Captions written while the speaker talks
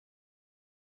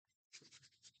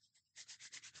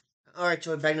Alright,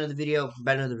 so we're back to another video,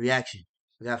 back to another reaction.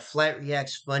 We got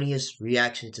Flightreacts' funniest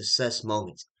reaction to sus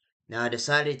moments. Now, I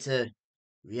decided to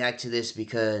react to this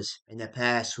because in the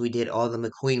past we did all the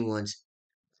McQueen ones.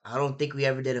 I don't think we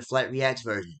ever did a Flightreacts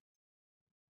version.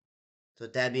 So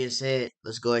with that being said,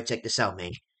 let's go ahead and check this out,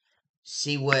 man.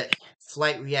 See what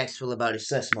Flightreacts feel about his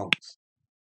sus moments.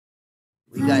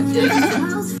 We got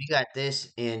this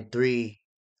in 3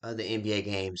 of the NBA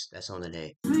games that's on the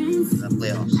day.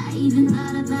 Playoffs.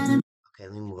 Okay,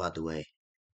 let me move out the way.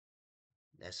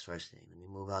 That's the first thing. Let me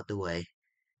move out the way.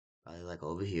 Probably like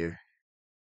over here.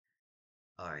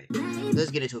 Alright.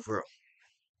 Let's get into it for real.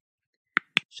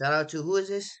 Shout out to, who is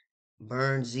this?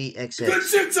 Burn ZXX. Good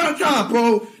shit, top,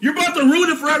 bro. You're about to ruin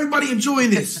it for everybody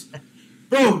enjoying this.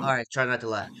 Bro. Alright, try not to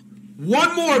laugh.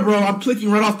 One more, bro. I'm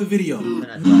clicking right off the video.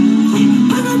 Try not to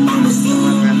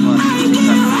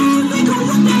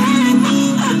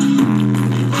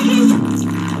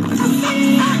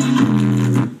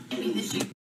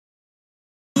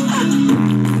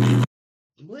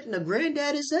What in the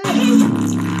granddad is that?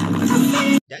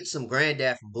 That's some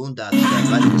granddad from Boondocks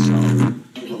stuff. I just saw.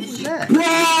 What was that?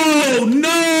 Bro,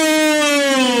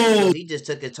 no! He just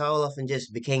took his towel off and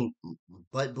just became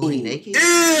butt booty naked?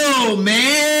 Ew,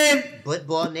 man! Butt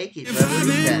ball naked, bro. What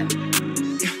is that?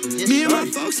 Me and my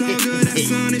folks all good, that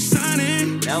sun is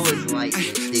shining. That was light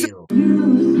and still.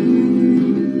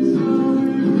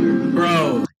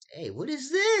 Bro. Hey, what is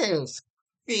this?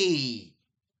 Hey.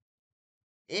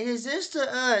 And is this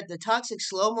the toxic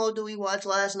slow-mo that we watched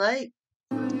last night?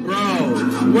 Bro,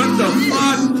 what the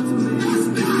fuck?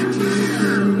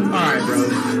 Alright, bro.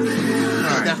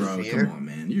 Alright, bro. Fair. Come on,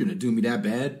 man. You're gonna do me that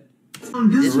bad?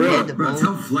 This bro,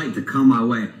 tell Flight to come my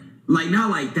way. Like, not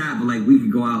like that, but like we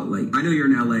could go out. Like, I know you're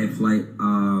in LA, Flight.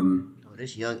 Oh,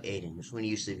 this young Aiden. This one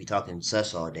used to be talking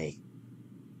sus all day.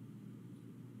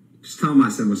 Just tell him I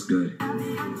said what's good. I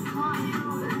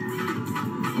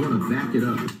want to back it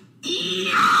up.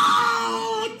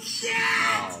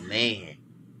 Oh, man.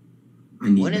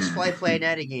 When is Flight playing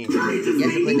that again? You have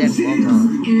to play that for a long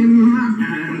time.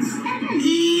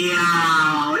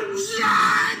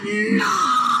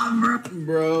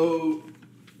 Bro,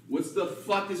 what's the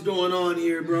fuck is going on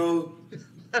here, bro?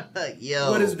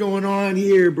 Yo. What is going on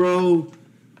here, bro?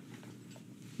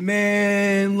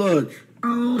 Man, look.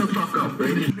 Oh, the fuck up,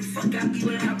 baby.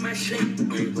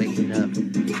 Waking up.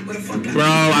 Bro,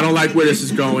 I don't like where this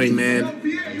is going, man.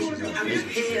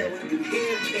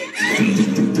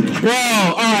 Bro,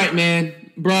 alright, man.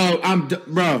 Bro,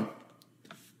 bro.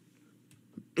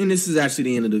 And this is actually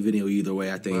the end of the video either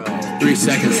way, I think. 3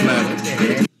 seconds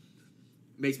left.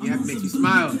 Makes me happy, makes me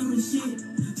smile.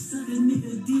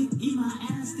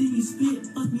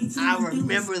 I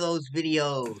remember those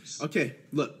videos. Okay,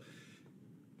 look.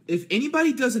 If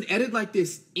anybody doesn't edit like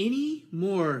this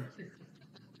anymore.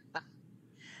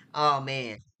 Oh,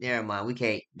 man. Never mind. We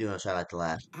can't do no try not to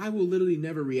laugh. I will literally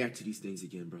never react to these things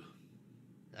again, bro.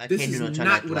 This is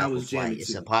not what I was jamming to.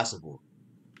 It's impossible.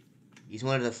 He's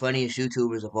one of the funniest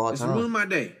YouTubers of all time. It's ruined my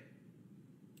day.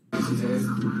 Bro,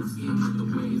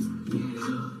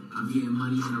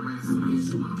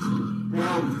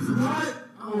 what?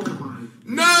 Oh my.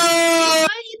 No! Why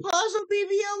did he pause on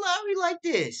BBL Lowry like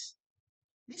this?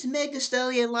 It's Meg Thee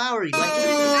Stallion Lowry. Like,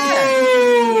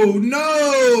 whoa!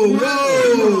 No!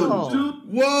 Whoa!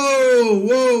 Whoa!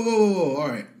 Whoa! All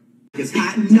right. It's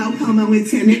hot, no promo with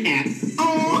tenant app.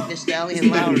 Oh, Meg Thee Stallion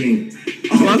Lowry.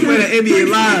 Oh, I'm playing the NBA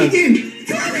Live.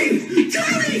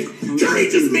 Johnny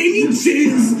just made me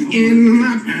jizz in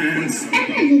my pants.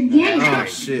 Oh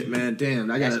shit, man! Damn,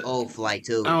 That's old Flight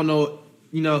too. I don't know.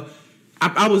 You know,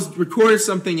 I was recording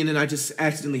something and then I just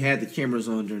accidentally had the cameras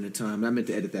on during the time. I meant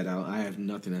to edit that out. I have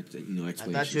nothing, explanation. I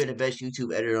thought you were the best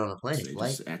YouTube editor on the planet. So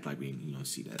just act like we,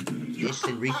 see that.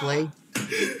 Instant replay.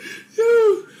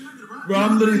 Bro,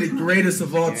 I'm literally the greatest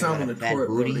of all time on the court,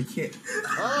 bro. They can't.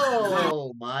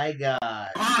 Oh my god,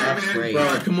 that's great.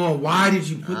 Bro, come on. Why did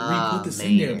you re-put this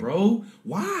in there, bro?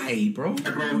 Why, bro?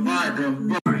 Why,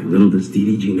 bro? Alright, little does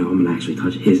DDG know I'm gonna actually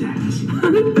touch his ass.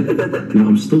 No,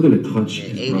 I'm still gonna touch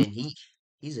Aiden,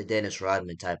 he's a Dennis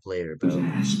Rodman type player, bro.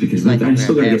 Ass because like I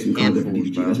still gotta get some content from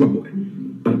DDG. That's my boy.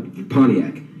 But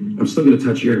Pontiac, I'm still gonna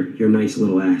touch your nice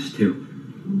little ass too.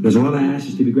 There's a lot of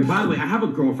asses to be great. By the way, I have a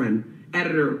girlfriend.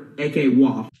 Editor, aka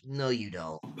Waff. No, you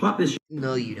don't. Pop this.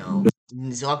 No, you don't.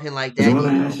 Talking like that. There's a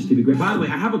lot of asses to be great. By the way,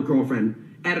 I have a girlfriend.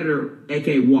 Editor,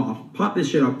 aka Waff. Pop this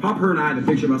shit up. Pop her and I the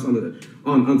picture of us on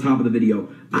top of the video.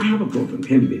 I have a girlfriend,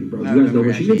 Pammy baby, bro. You guys know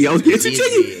what she is. Yo, get your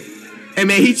chicken. Hey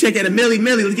man, he checked at a milli.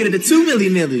 Let's get it to 2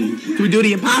 milli. Can we do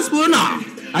the impossible or not?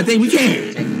 I think we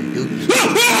can.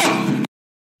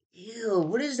 Ew,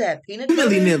 what is is that? Peanut butter?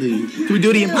 Willy-nilly. Can we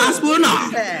do the impossible or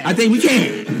not? I think we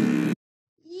can.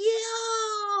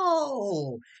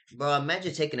 Yo! Bro,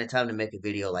 imagine taking the time to make a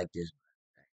video like this.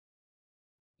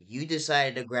 You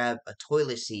decided to grab a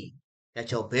toilet seat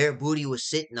that your bare booty was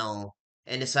sitting on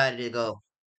and decided to go.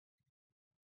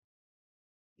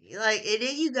 Like, and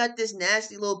then you got this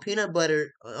nasty little peanut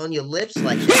butter on your lips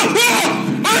like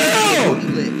that. Booty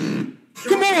lips.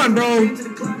 Come on, bro.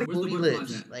 Booty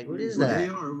lips. Like, what is that?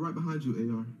 AR, right behind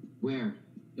you, AR. Where?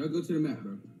 Y'all go to the map,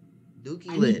 bro.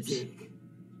 Dookie lips.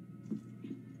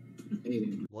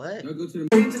 Hey, What? y'all go to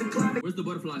the. Where's the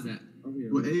butterflies at? Over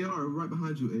here. Well, AR, right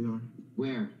behind you, AR.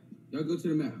 Where? Y'all go to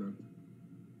the map, bro.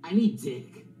 I need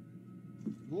dick.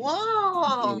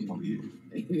 Whoa!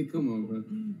 Hey, come on, bro.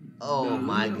 Oh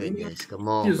my goodness. Come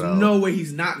on, There's bro. no way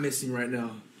he's not missing right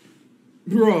now.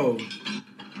 Bro.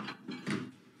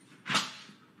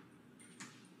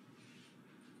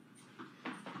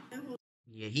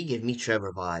 Yeah, he give me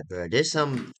Trevor vibe, bro. There's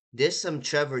some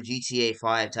Trevor GTA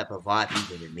 5 type of vibe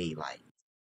he giving me. Like,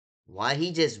 why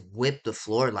he just whipped the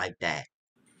floor like that?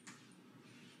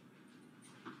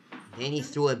 Then he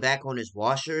threw it back on his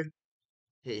washer,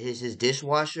 his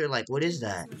dishwasher. Like, what is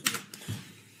that?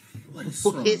 What is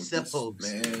those,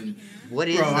 man? What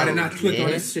is bro? those, I did not click man?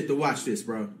 on this shit to watch this,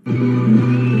 bro.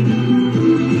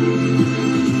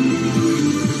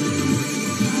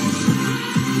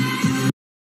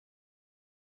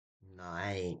 No,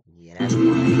 I ain't. Yeah, that's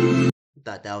why. I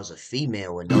thought that was a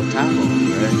female with no top on,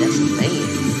 bro. That's a man.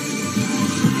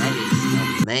 That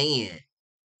is a man.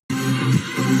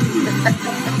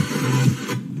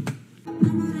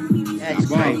 That's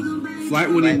crazy. Flight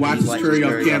when he watches Curry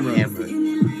off camera.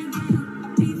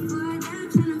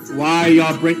 Why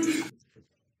y'all bring?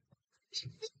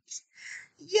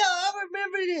 Yo, I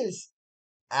remember this.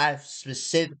 I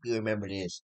specifically remember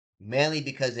this. Mainly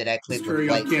because of that clip with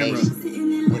White Face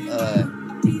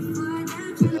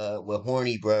with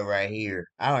Horny Bro right here.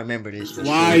 I remember this for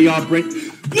Why sure. y'all bring? What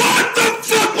the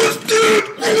fuck was this?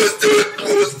 What was this?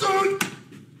 What was that?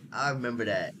 I remember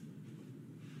that.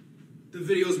 The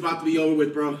video's about to be over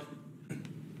with, bro.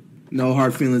 No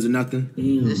hard feelings or nothing.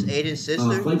 Is this Aiden's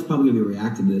sister? Flight's probably gonna be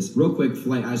reacting to this. Real quick,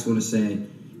 Flight, I just want to say,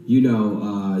 you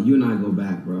know, you and I go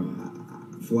back, bro.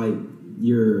 Flight,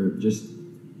 you're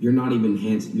not even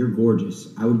handsome. You're gorgeous.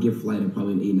 I would give Flight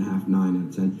probably an 8.5, 9 out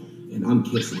of 10. And I'm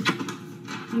kissing.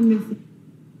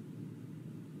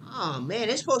 Oh man,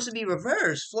 it's supposed to be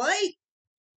reverse, Flight.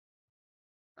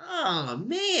 Oh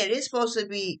man, it's supposed to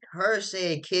be her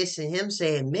saying kiss and him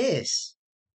saying miss.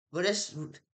 But it's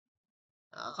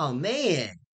oh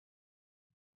man.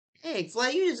 Hey,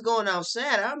 Flight, you just going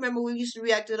outside. I remember we used to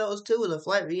react to those too, the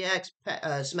Flight Reacts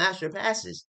Smasher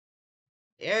Passes.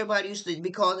 Everybody used to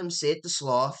be calling him Sid the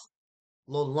Sloth,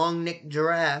 little long-necked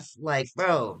giraffe. Like,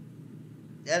 bro,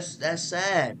 that's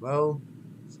sad, bro.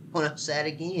 Going outside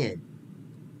again.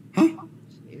 Huh?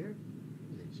 Here?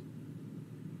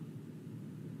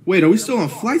 Wait, are we still on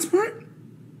Flight's part?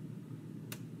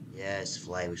 Yes,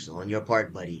 Flight, we're still on your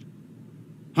part, buddy.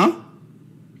 Huh?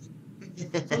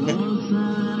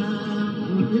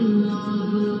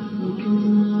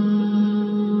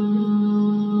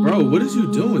 Bro, what is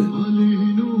you doing?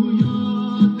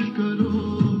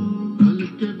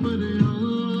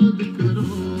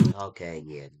 Okay,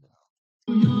 yeah.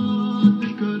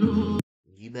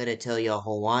 You better tell your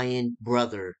Hawaiian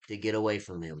brother to get away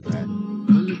from him, bro. Tell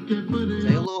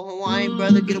your little Hawaiian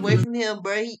brother get away from him,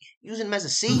 bro. He using him as a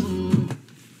seat.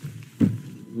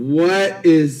 What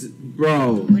is,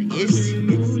 bro? What is it?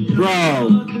 Bro.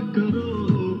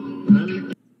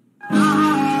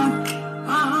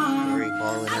 Very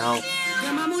balling out.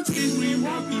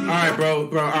 Alright, bro,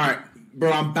 alright.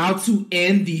 Bro, I'm about to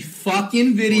end the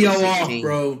fucking video off,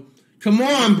 bro. Come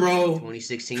on, bro.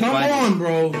 2016 Come on,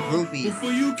 bro. Groupie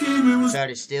tried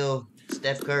to steal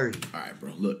Steph Curry. Alright,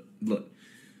 bro, look.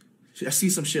 I see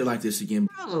some shit like this again.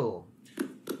 Bro,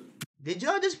 did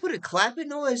y'all just put a clapping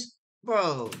noise?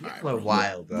 Bro, Right, y'all are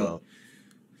wild, bro. Look.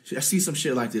 I see some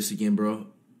shit like this again, bro.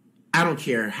 I don't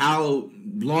care how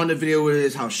long the video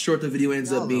is, how short the video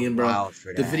ends up being, bro.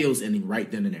 The video's ending right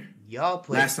then and there. Y'all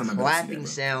put clapping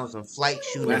sounds on Flight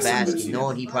shooting a basket,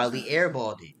 knowing he probably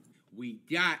airballed it. We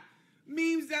got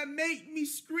memes that make me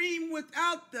scream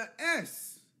without the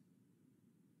S.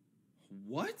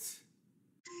 What?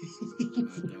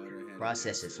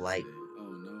 Process it, Flight. Oh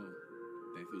no.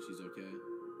 Thankfully she's okay.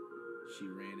 She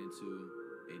ran into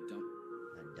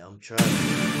a dump truck.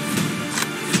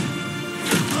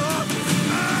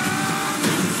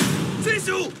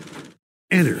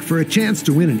 Enter for a chance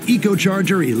to win an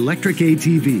EcoCharger electric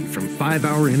ATV from 5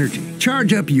 Hour Energy.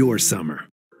 Charge up your summer.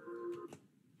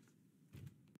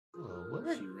 Oh,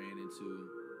 what? ran into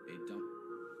a dump.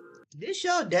 This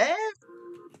your dad?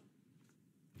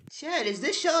 Chad, is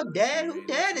this your dad? Who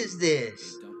dad is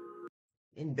this?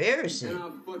 Embarrassing. And I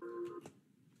fucked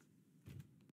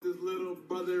this little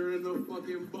brother in the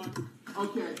fucking butt.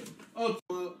 Okay.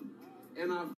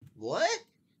 And I. What?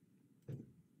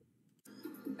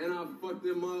 And I fucked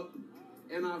him up.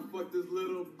 And I fucked this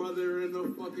little brother in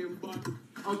the fucking butt.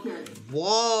 Okay.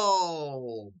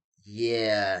 Whoa.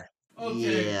 Yeah.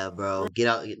 Okay. Yeah, bro. Get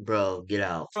out, bro. Get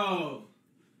out. Bro.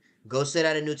 Go sit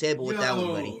at a new table with that one,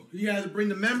 buddy. You had to bring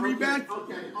the memory back?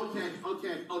 Okay.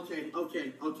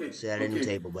 Sit at a new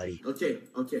table, buddy. Okay.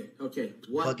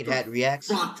 What Bucket Hat Reacts.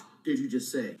 fuck did you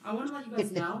just say? I want to let you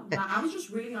guys know that I was just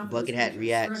reading off Bucket Hat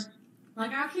Reacts.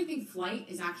 Like, I actually think Flight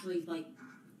is actually, like,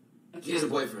 He has a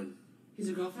boyfriend. He's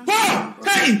a girlfriend? Whoa!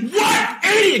 Hey, what?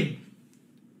 Aiden!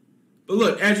 But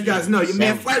look, as you guys know, your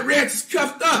man Flightreacts is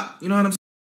cuffed up. You know what I'm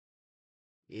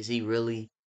Is he really?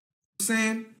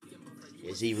 saying?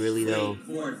 Is he really, though?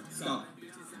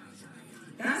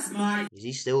 That's my Is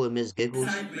he still with Miss Giggles?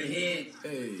 type of hit.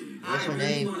 What's her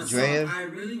name? Drea? I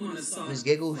really want to song. Miss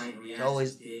Giggles? She's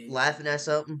always laughing at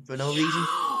something for no reason.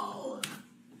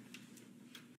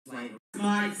 Like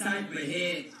my type of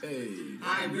hit.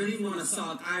 I really want to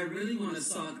suck.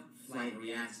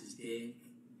 Flightreacts' dick.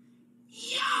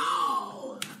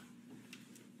 Yo!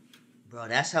 Bro,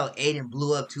 that's how Aiden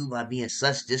blew up too, by being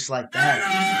sus just like that.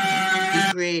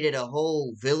 He created a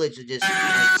whole village of just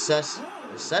like,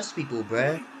 sus people,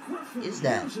 bruh. Is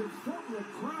that?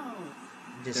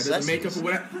 Just sus. Makeup or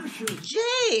what?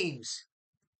 James!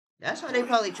 That's why they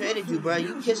probably traded you, bruh.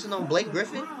 You kissing on Blake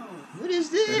Griffin? What is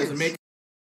this?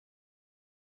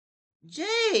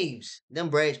 James! Them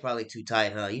braids probably too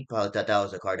tight, huh? You probably thought that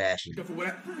was a Kardashian.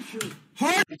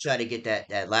 You try to get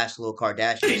that last little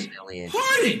Kardashian smell in.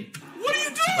 Harding! What are you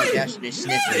doing? Kardashian is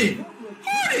sniffing.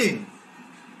 Harding!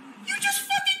 You just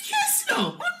fucking kissed him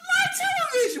on live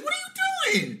television. What are you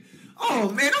doing? Oh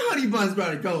man, the honey bun's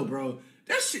about to go, bro.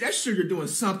 That sugar doing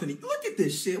something. Look at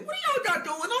this shit. What do y'all got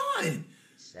going on?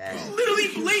 Sad. You literally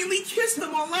blatantly kissed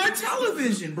him on live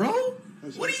television, bro.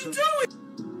 What are you doing?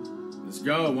 Let's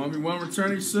go. 1v1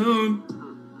 returning soon.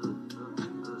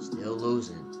 Still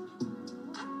losing.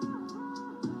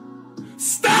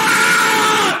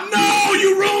 Stop! No,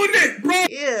 you ruined it, bro.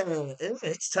 Yeah,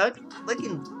 it's tough.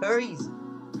 Looking furries.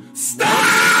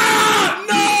 Stop!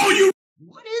 No, you.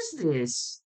 What is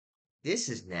this? This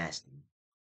is nasty.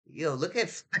 Yo, look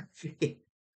at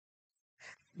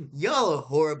y'all are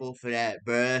horrible for that,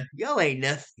 bruh. Y'all ain't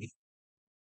nothing.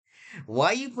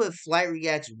 Why you put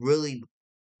Flightreacts really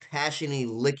passionately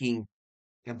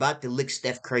about to lick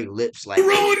Steph Curry lips like you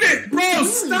ruined it, bro.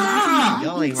 Stop!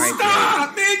 Y'all ain't right.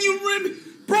 Stop, man. You ruined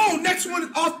it. Bro, next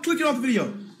one off. Click it off the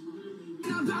video.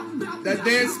 That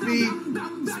dance speed.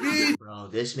 Bro,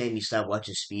 this made me stop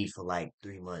watching Speed for like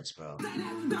 3 months, bro.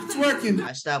 It's working.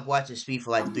 I stopped watching Speed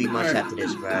for like 3 months after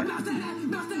this, bro.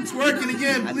 It's working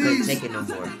again, I couldn't please. take it no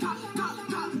more.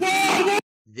 Whoa!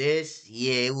 This,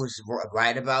 yeah, it was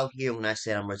right about here when I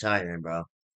said I'm retiring, bro.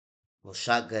 Well,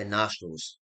 shotgun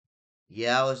nostrils.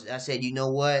 Yeah, I said, you know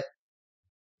what?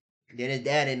 Then his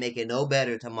dad didn't make it no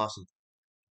better to muscle.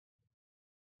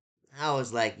 I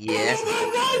was like, yeah, that's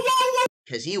not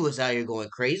because he was out here going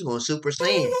crazy, going super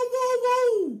saiyan.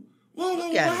 Whoa! Look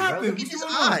What at him, bro. happened? Look at his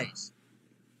eyes.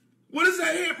 What is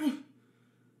that here?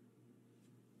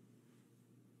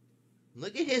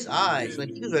 Look at his eyes. Like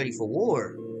he was ready for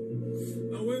war.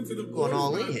 I went to the Going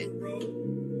all in. bro.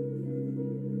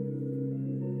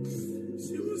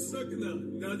 She was sucking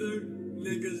another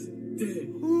nigga's dick.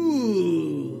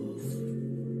 Ooh.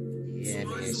 Yeah,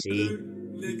 man. See,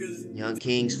 Nigga's young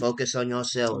kings, focus on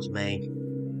yourselves, man.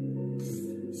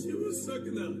 She was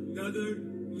sucking another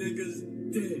nigga's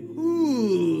dick.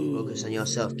 Ooh. Focus on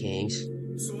yourself, kings.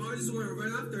 So I just went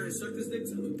right after and sucked his dick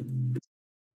too.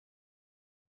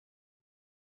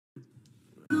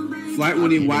 Flight when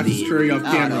he watches Curry off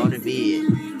camera. On the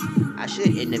vid. I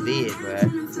should end the vid, bro.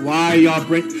 Why y'all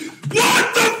break?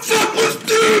 What the fuck was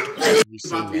this? You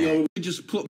seen that? We just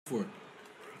put for it.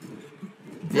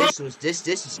 This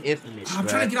is infamous, I'm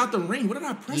bro. trying to get out the ring. What did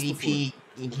I press EDP,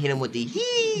 you hit him with the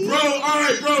before? Bro,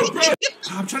 alright, bro.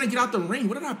 I'm trying to get out the ring.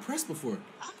 What did I press before?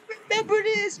 I remember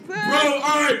this, bro.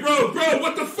 Alright, bro.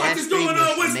 What the fuck is going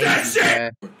on? What's that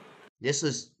shit? Bro. This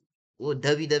was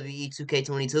WWE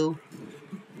 2K22.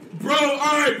 Bro,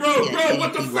 alright, bro.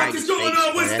 What the fuck is going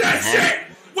on? What's that shit?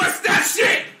 What's that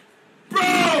shit?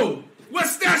 Bro!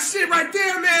 What's that shit right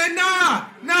there, man?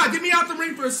 Nah, get me out the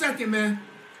ring for a second, man.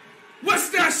 What's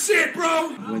that shit, bro?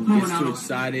 When you get too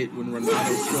excited, when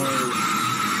Ronaldo scores.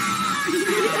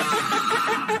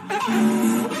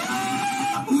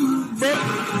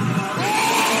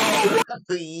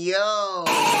 Yo.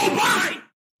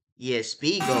 Yeah,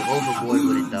 Speed go overboard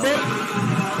with it though.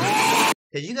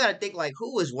 Cause you gotta think like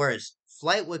who is worse,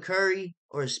 Flight with Curry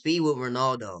or Speed with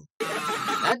Ronaldo?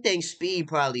 I think Speed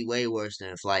probably way worse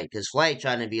than Flight, cause Flight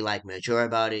trying to be like mature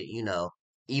about it, you know.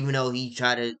 Even though he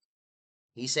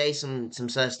say some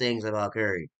such things about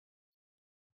Curry.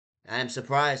 I'm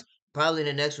surprised. Probably in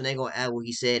the next one they gonna add what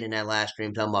he said in that last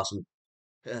stream talking about some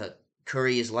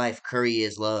Curry is life, Curry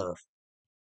is love.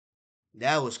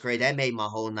 That was crazy. That made my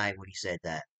whole night when he said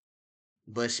that.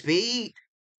 But Speed,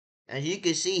 as you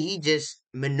can see, he just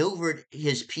maneuvered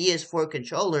his PS4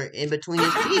 controller in between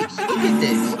his cheeks. Look at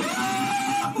this.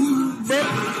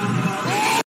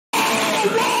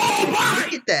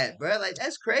 Look at that, bro. Like,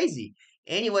 that's crazy.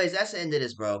 Anyways, that's the end of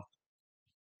this, bro.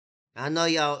 I know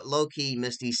y'all low key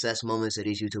miss these sus moments of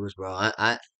these YouTubers, bro.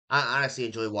 I honestly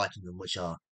enjoy watching them with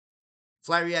y'all.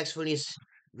 Fly Reacts funniest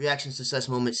reactions to sus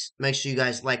moments. Make sure you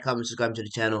guys like, comment, subscribe to the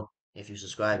channel. If you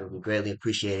subscribe, it would be greatly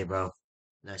appreciated, bro.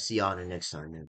 And I'll see y'all in the next time, man.